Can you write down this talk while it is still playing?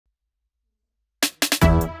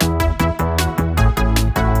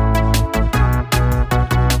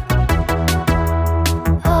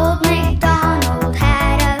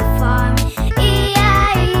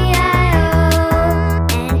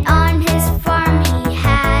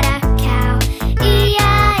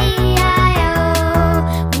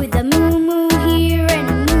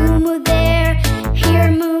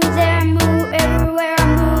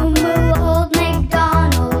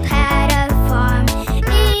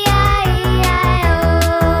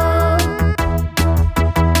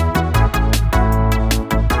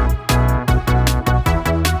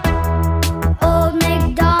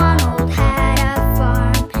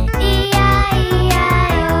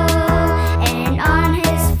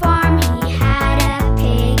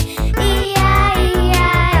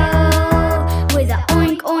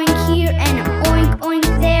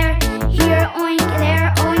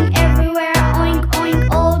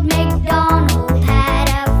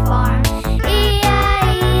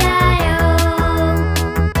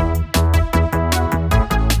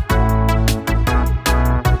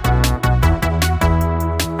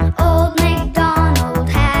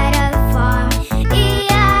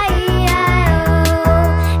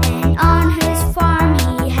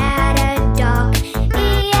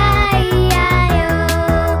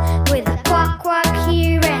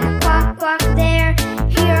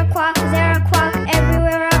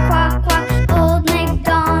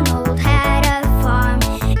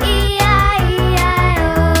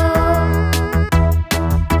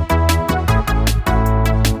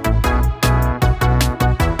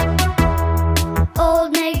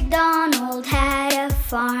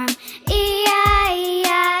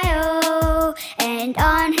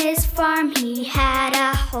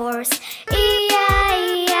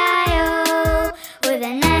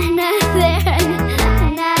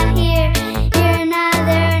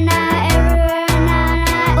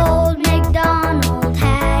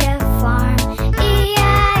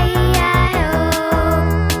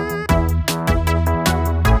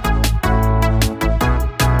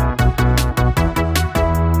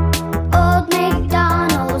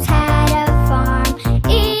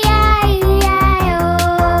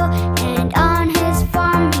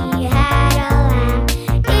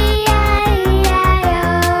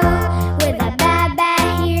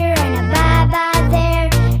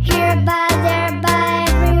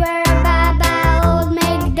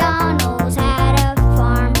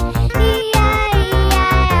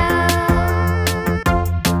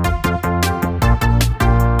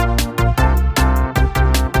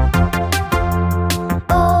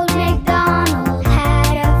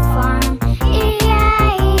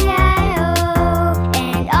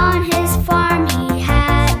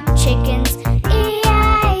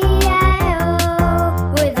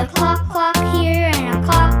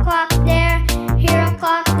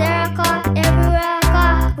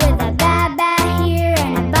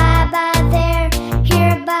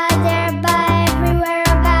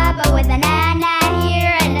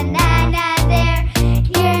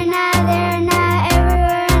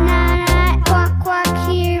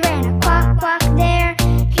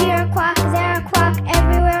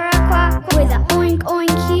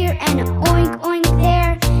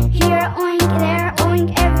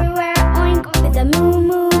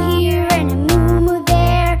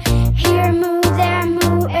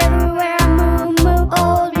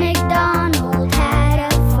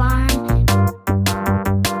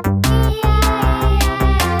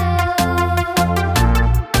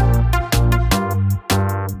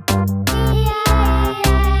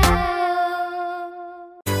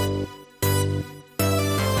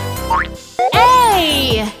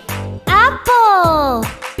A. Apple.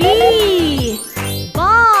 B.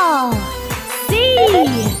 Ball. C.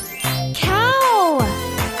 Cow.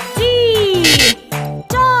 D.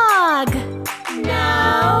 Dog.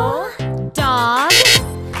 No. Dog.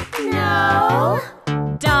 No.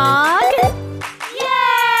 Dog.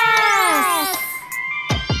 Yes.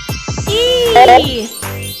 E.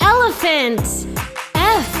 Elephant.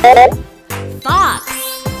 F. Fox.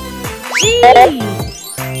 G.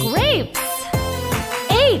 Grapes.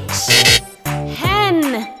 H. Hen.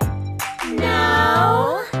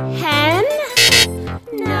 No. Hen.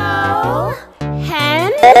 No.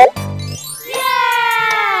 Hen.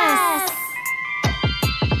 Yes.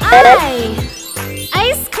 I.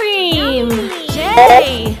 Ice cream.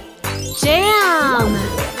 J. Jam.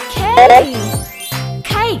 K.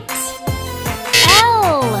 Kite. L.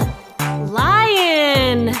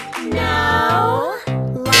 Lion. No.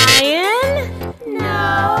 Lion.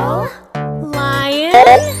 No.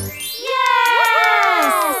 Lion.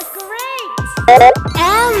 Yes. Great.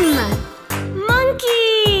 M.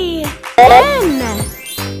 Monkey. N.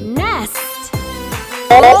 Nest.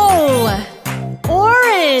 O.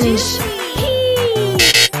 Orange. P.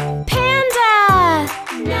 Panda.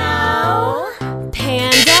 No.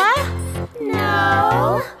 Panda.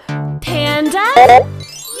 No. Panda.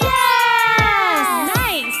 Yes.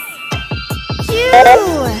 Nice. Q.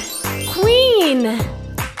 Queen.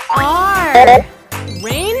 R.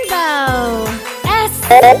 Rainbow. S.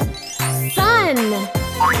 Sun.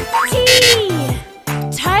 T.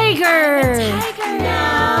 Tiger.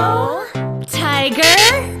 No. Tiger.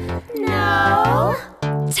 No.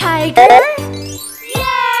 Tiger.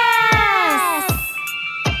 Yes.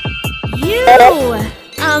 U.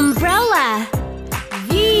 Umbrella.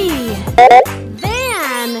 V.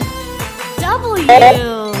 Van. W.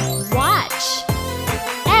 Watch.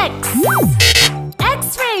 X.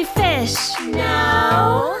 X-ray fish.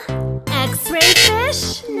 No. X-ray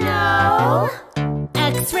fish. No.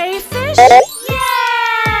 X-ray fish.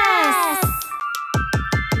 Yes.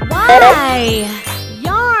 Y.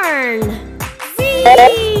 Yarn. Z.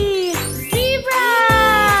 Zebra.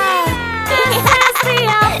 This is the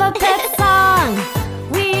alphabet song.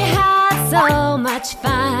 We had so much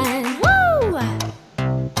fun. Woo!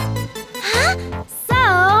 So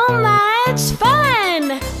much fun.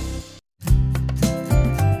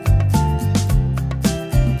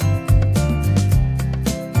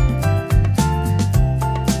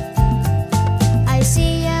 I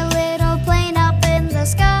see a little plane up in the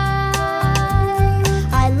sky.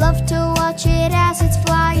 I love to watch it as it's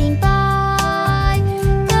flying by.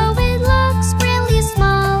 Though it looks really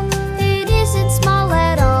small, it isn't small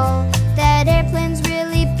at all. That airplane's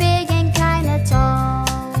really big and kinda tall.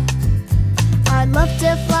 I'd love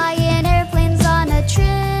to fly in airplanes on a trip.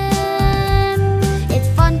 It's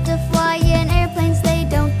fun to fly in airplanes, they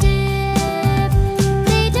don't dip.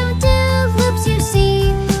 They don't do loops, you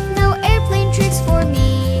see. No airplane tricks for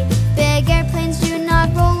me. Big airplanes do not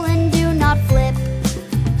roll and do not flip.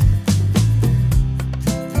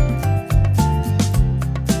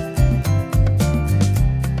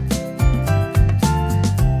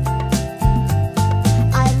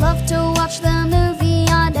 I love to watch the movie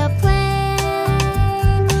on a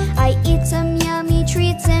plane. I eat some yummy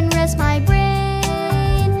treats and rest my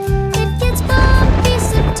brain. It gets bumpy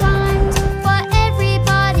sometimes, but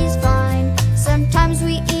everybody's fine. Sometimes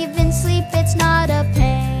we even sleep, it's not a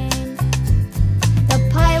pain. The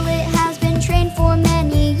pilot has been trained for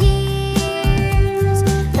many years.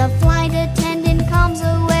 The flight attendant calms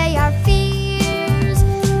away our fears.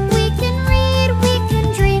 We can read, we can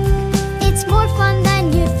drink. It's more fun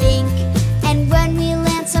than you think. And when we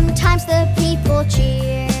land, sometimes the people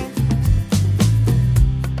cheer.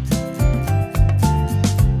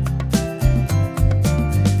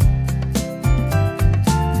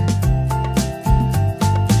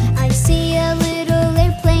 I see a little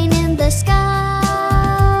airplane in the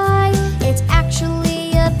sky. It's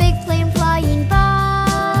actually a big plane flying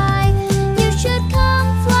by. You should come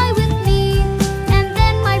fly with me, and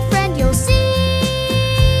then my friend you'll see.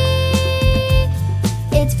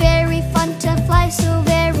 It's very fun to fly so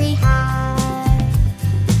very high.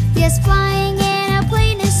 Yes, flying in a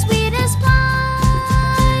plane is sweet as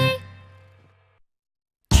pie.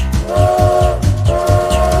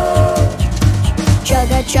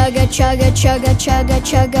 Chugga chugga chugga chugga chugga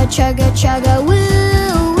chugga chugga chugga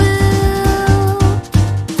woo woo.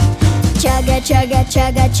 Chugga chugga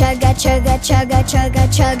chugga chugga chugga chugga chugga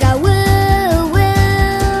chugga woo woo.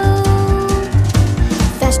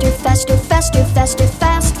 Faster faster faster faster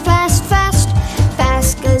fast fast fast.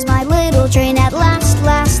 Fast goes my little train at last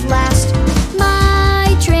last last.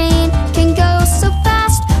 My train can go so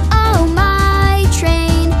fast.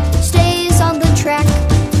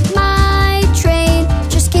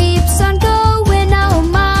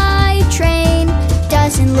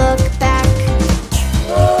 look back.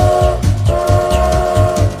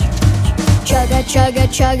 Chugga, chugga,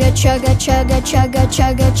 chugga, chugga, chugga, chugga,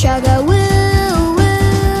 chugga, chugga, woo,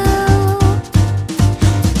 woo.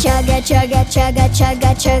 Chugga, chugga, chugga,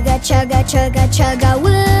 chugga, chugga, chugga, chugga, chugga,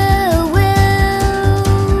 woo, woo.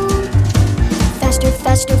 Faster,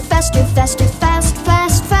 faster, faster, faster, fast,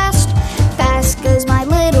 fast, fast. Fast goes my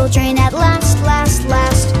little train at last, last,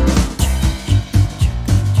 last.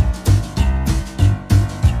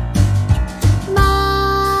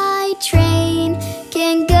 My train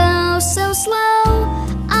can go so slow.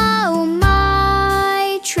 Oh,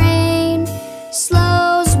 my train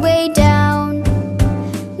slows way down.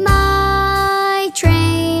 My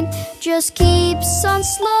train just keeps on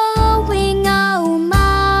slowing. Oh,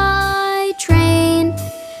 my train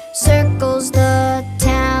circles the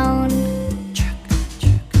town.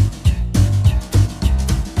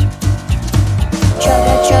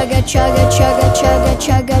 Chugga, chugga, chugga, chugga, chugga,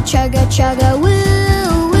 chugga, chugga, chugga,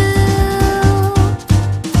 woo, woo.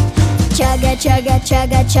 Chugga, chugga,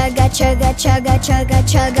 chugga, chugga, chugga, chugga, chugga,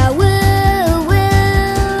 chugga, woo, woo.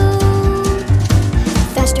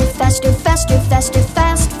 Faster, faster, faster, faster,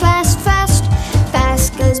 fast, fast, fast.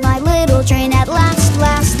 Fast goes my little train at last,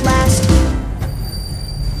 last, last.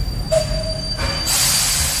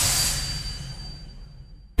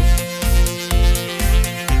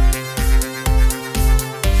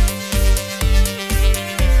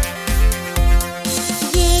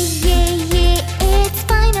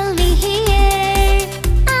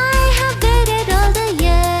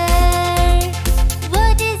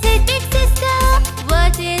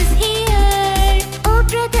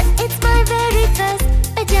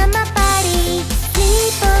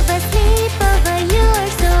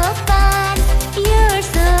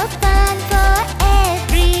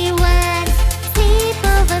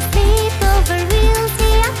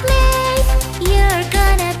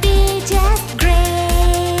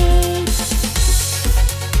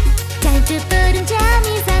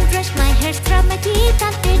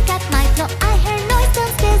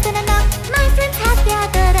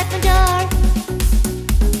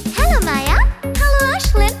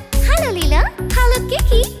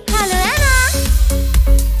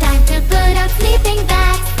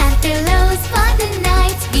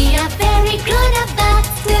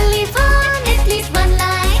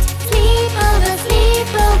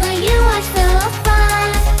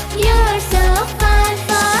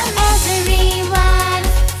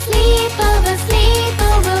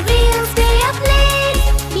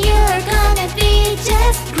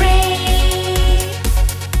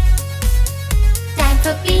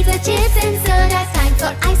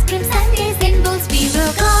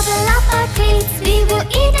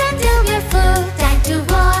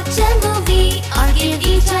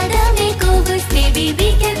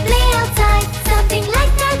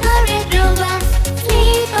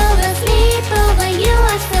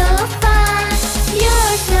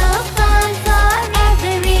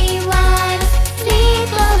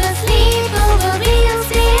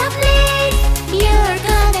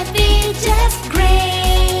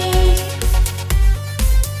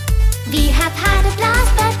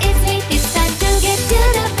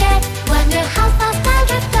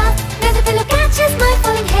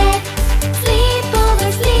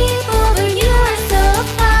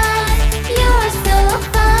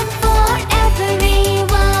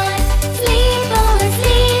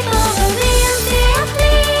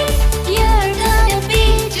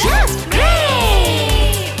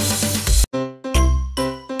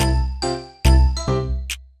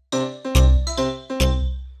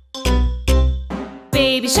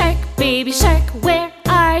 Baby shark, where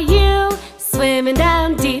are you? Swimming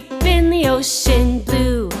down deep in the ocean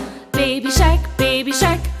blue. Baby shark,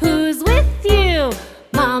 who's with you?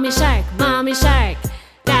 Mommy shark,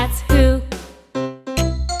 that's who.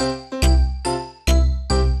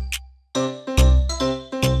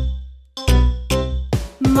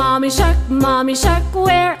 Mommy shark,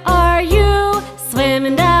 where are you?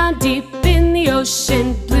 Swimming down deep in the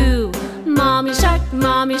ocean blue. Mommy shark,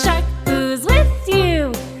 who's with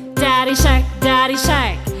you? Daddy shark,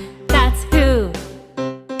 that's who.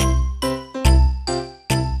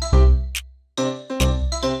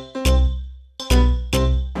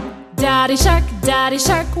 Daddy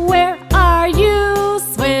shark, where are you?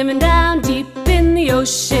 Swimming down deep in the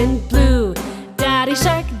ocean blue. Daddy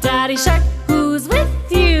shark, who's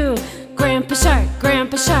with you? Grandpa shark,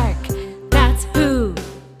 that's who.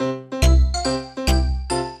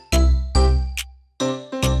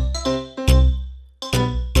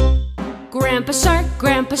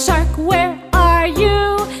 Grandpa shark, where are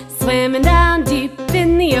you? Swimming down deep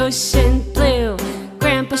in the ocean blue.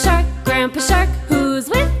 Grandpa shark, who's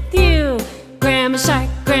with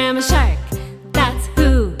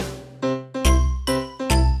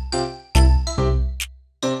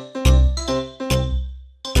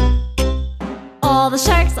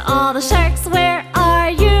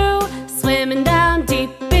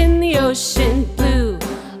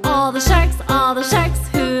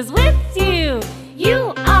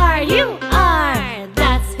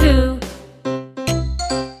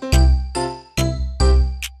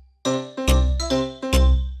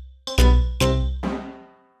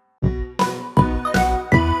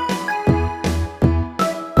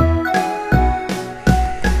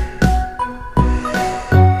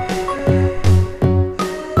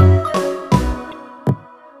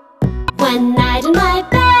One night in my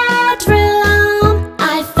bedroom,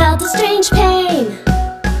 I felt a strange pain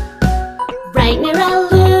right near a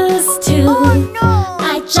loose tooth. Oh no!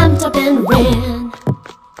 I jumped up and ran.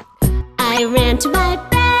 I ran to my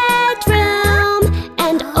bedroom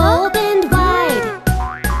and opened wide.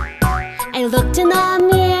 I looked in the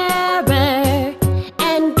mirror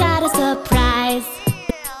and got a surprise.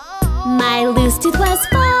 My loose tooth was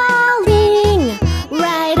falling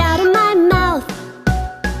right out of my mouth.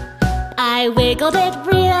 I wiggled it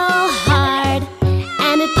real hard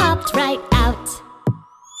and it popped right out.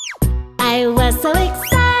 I was so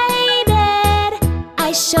excited,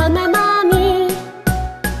 I showed my mommy.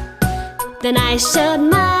 Then I showed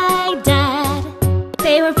my dad.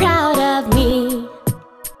 They were proud of me.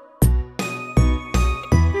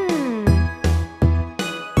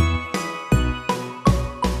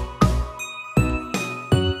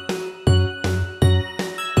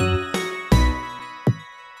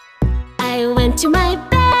 I went to my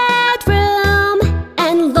bedroom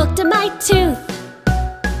and looked at my tooth.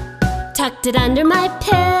 Tucked it under my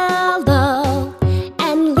pillow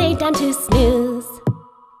and laid down to snooze.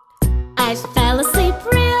 I fell asleep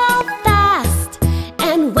real fast,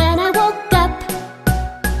 and when I woke up,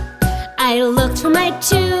 I looked for my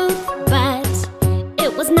tooth, but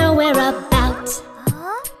it was nowhere about.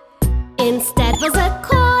 Instead was a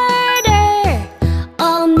quarter,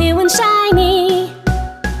 all new and shiny.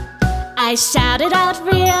 I shouted out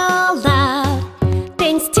real loud,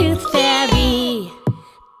 "Thanks, Tooth Fairy!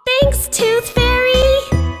 Thanks, Tooth Fairy!"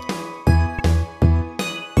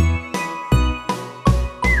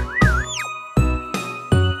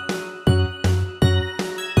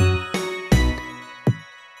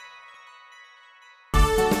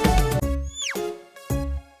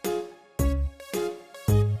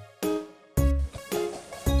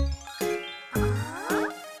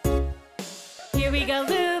 Here we go,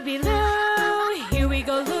 Looby Loo. Here we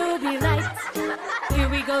go, Looby Light. Here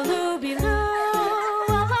we go, Looby Loo.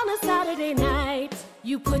 All on a Saturday night.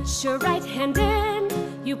 You put your right hand in.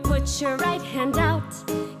 You put your right hand out.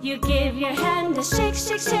 You give your hand a shake,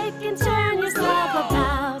 shake, shake, and turn yourself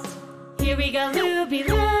about. Here we go, Looby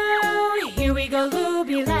Loo. Here we go,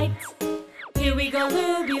 Looby Light. Here we go,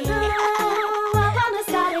 Looby Loo. All on a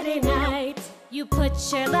Saturday night. You put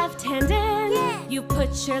your left hand in. You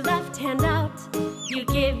put your left hand out. You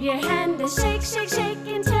give your hand a shake, shake, shake,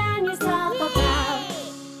 and turn yourself about.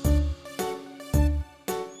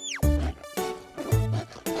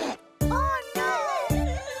 Oh no!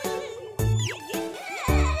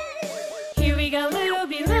 Here we go,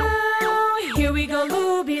 Looby Loo. Here we go,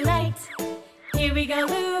 Looby Light. Here we go,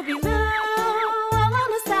 Looby Loo. All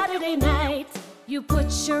on a Saturday night. You put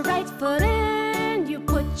your right foot in. You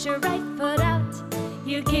put your right foot out.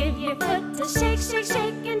 You give your foot a shake, shake,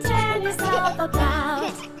 shake, and turn yourself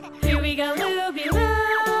about. Here we go, Looby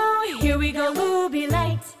Loo. Here we go, Looby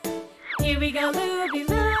Light. Here we go, Looby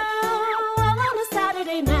Loo. All on a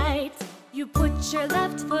Saturday night. You put your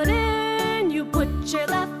left foot in. You put your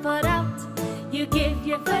left foot out. You give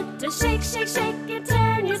your foot a shake, shake, shake, and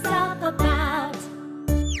turn yourself about.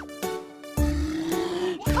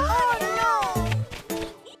 Oh no!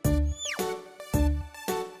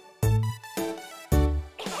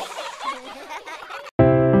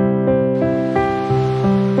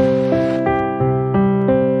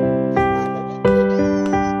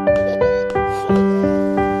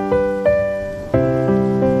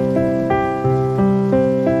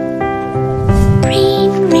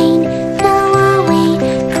 Rain, rain, go away,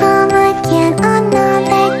 come again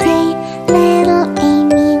another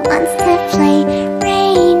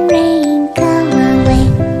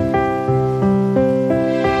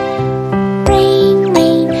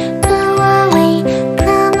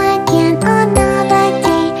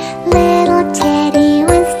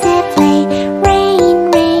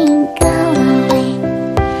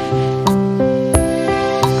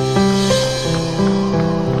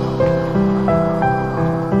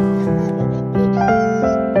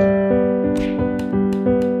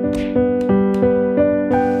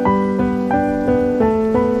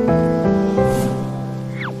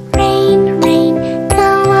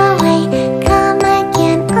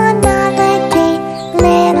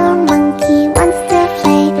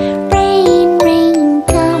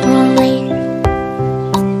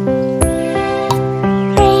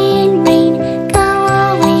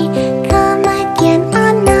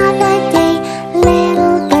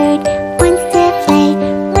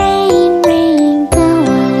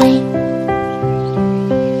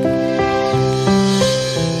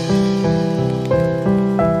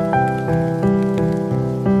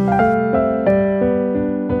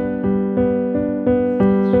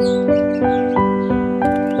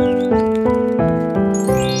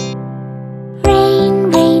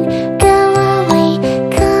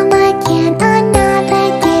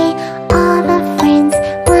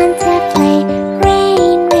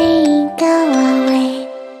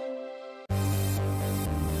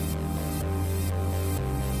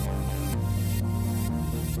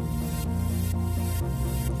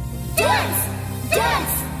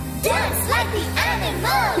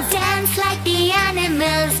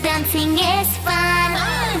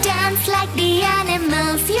Dance like the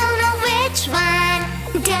animals, you know which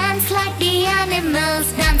one. Dance like the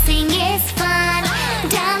animals, dancing is fun.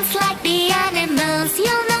 Dance like the animals,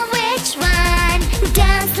 you know which one.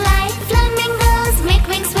 Dance like flamingos, make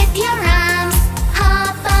wings with your arms.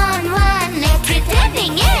 Hop on one, let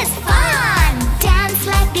pretending is fun. Dance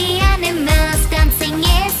like the animals, dancing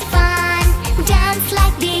is fun. Dance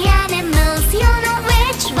like the animals, you know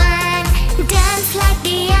which one. Dance like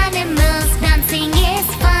the animals, dancing is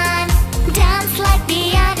fun. Dance like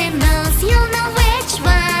the animals, you know which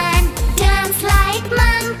one. Dance like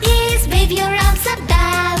monkeys, wave your arms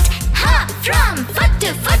about. Hop from foot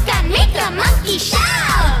to foot and make a monkey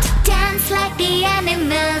shout. Dance like the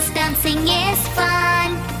animals, dancing is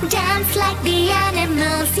fun. Dance like the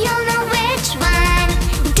animals, you know which one.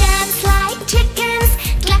 Dance like chickens,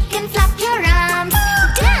 clack and flap your arms.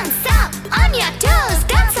 Dance up on your toes,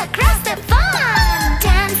 dance across the farm.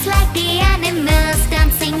 Dance like the animals,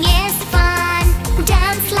 dancing is fun.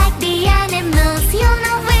 Dance like the animals, you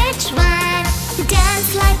know which one.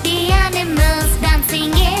 Dance like the animals,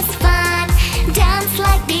 dancing is fun. Dance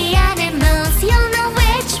like the animals, you know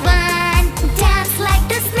which one. Dance like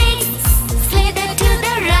the snakes, slither to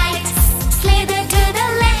the right, slither to the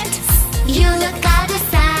left. You look out of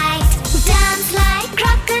sight. Dance like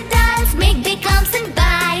crocodiles, make big arms and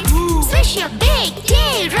bite. Swish your big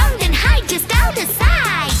tail round and hide just out of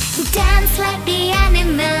sight. Dance like the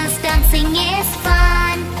animals, dancing is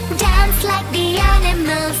fun. Dance like the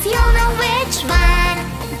animals, you know which one.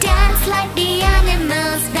 Dance like the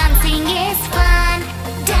animals, dancing is fun.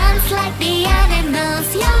 Dance like the animals,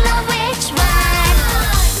 you know which one.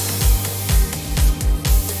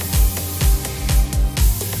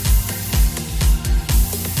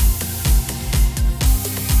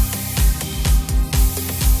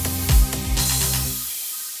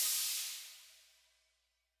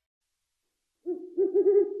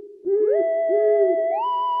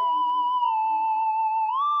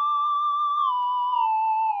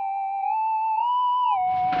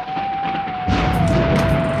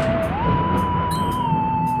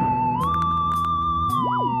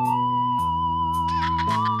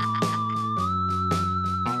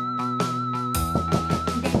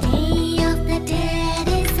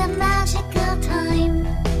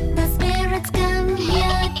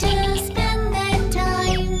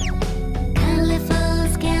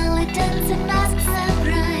 Masks